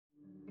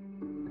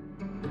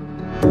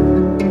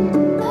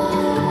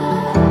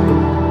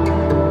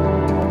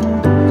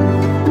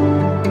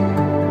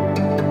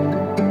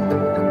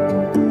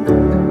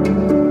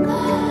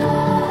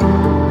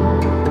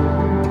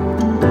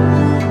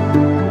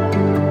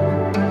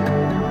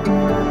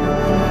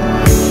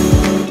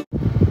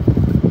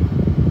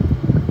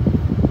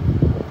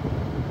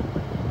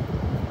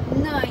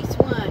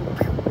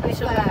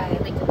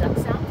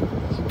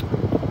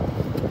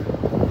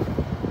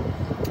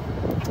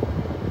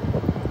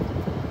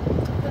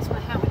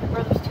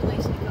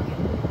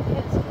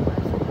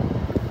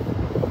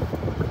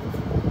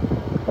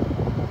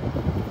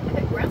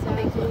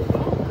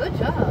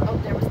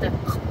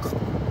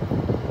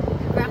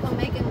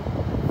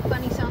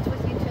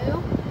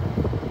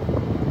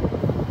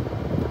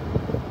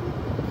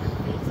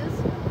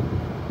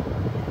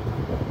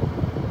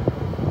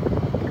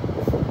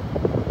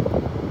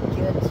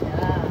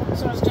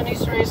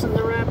raising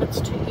the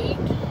rabbits to eat?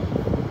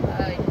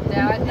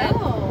 Dad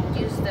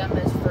use them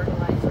as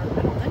fertilizer.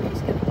 I don't think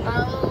he's going to eat them.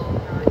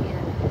 Not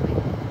yet.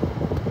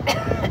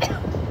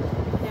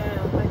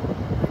 Yeah, I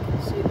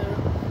can see that.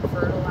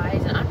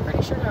 Fertilize, and I'm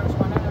pretty sure there was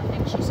one other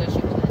thing she said she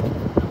was going to do.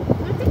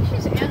 I think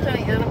she's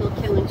anti-animal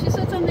killing. She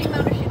said something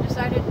about her. She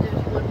decided that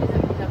she wanted to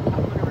have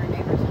talk one of her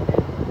neighbors in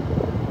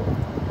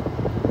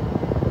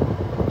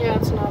there. Yeah,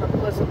 it's not a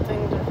pleasant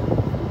thing to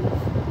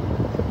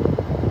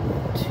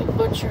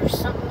butcher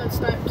something that's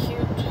not cute.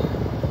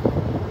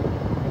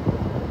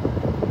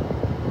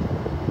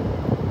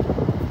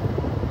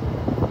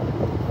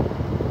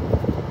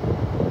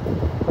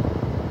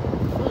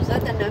 Oh, is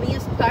that the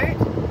nummiest part?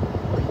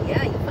 Oh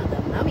yeah, you found the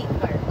nummy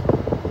part.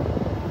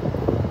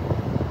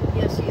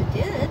 Yes, you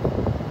did.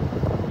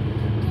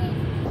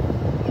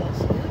 Yes,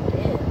 you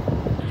did.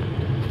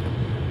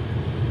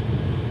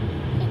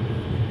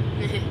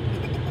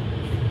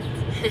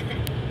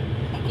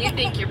 You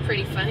think you're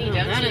pretty funny,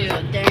 don't That you? is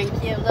a dang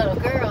cute little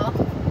girl.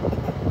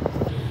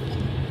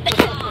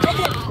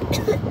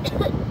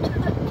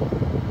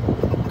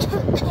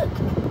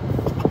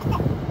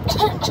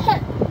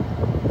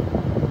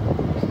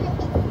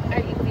 Are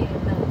you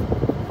feeling that?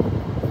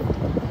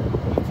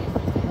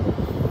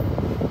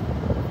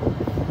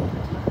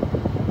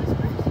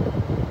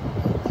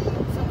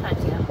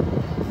 Sometimes, yeah.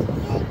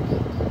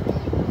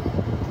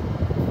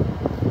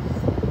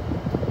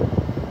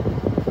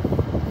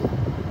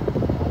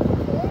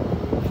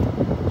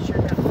 Sure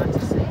got a lot to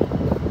say.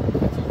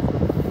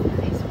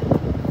 Nice.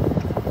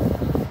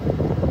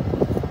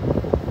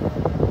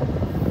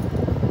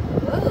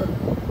 Whoa,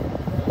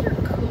 those are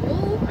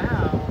cool.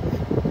 Wow.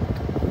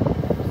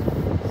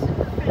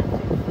 Super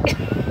fancy.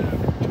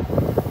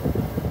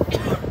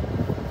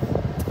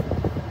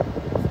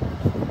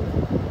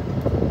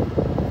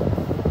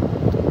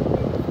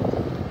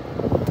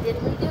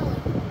 Diddly dilly.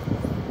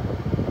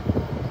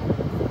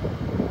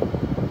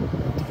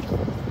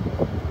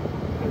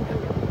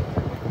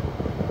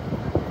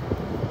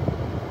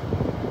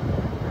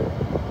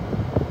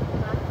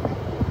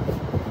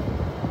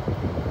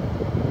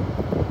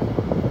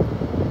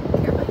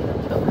 Careful, you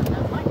don't choke on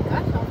that. My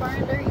gosh, how far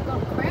in there are you going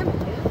to cram it,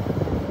 dude?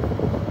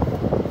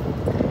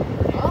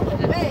 All the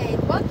way.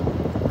 What?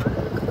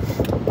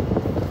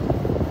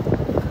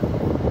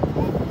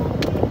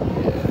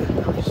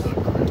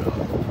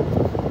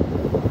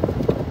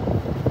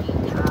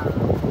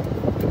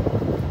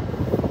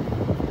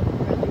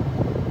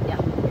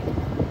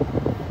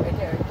 Right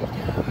there.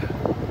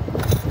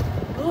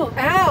 Oh,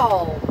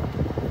 ow!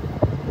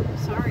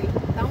 Sorry,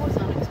 that was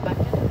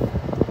unexpected. I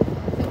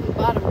think we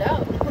bottomed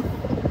out.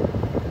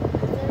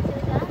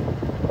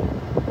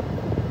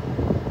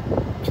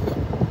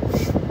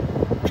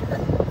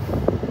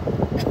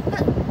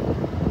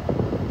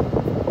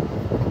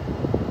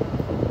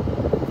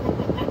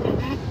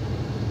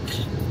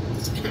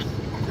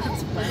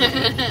 That's funny.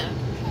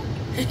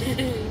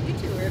 You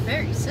two are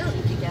very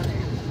silly together.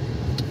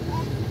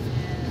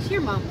 Is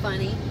your mom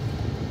funny?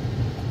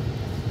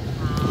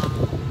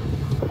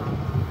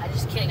 I'm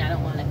just kidding. I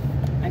don't want it.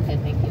 I'm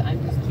good, thank you.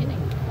 I'm just kidding.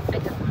 I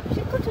don't want it.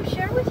 She's going to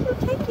share with you.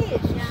 Take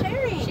it. She's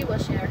sharing. She will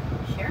share.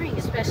 Sharing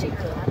is Especially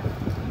very her good. last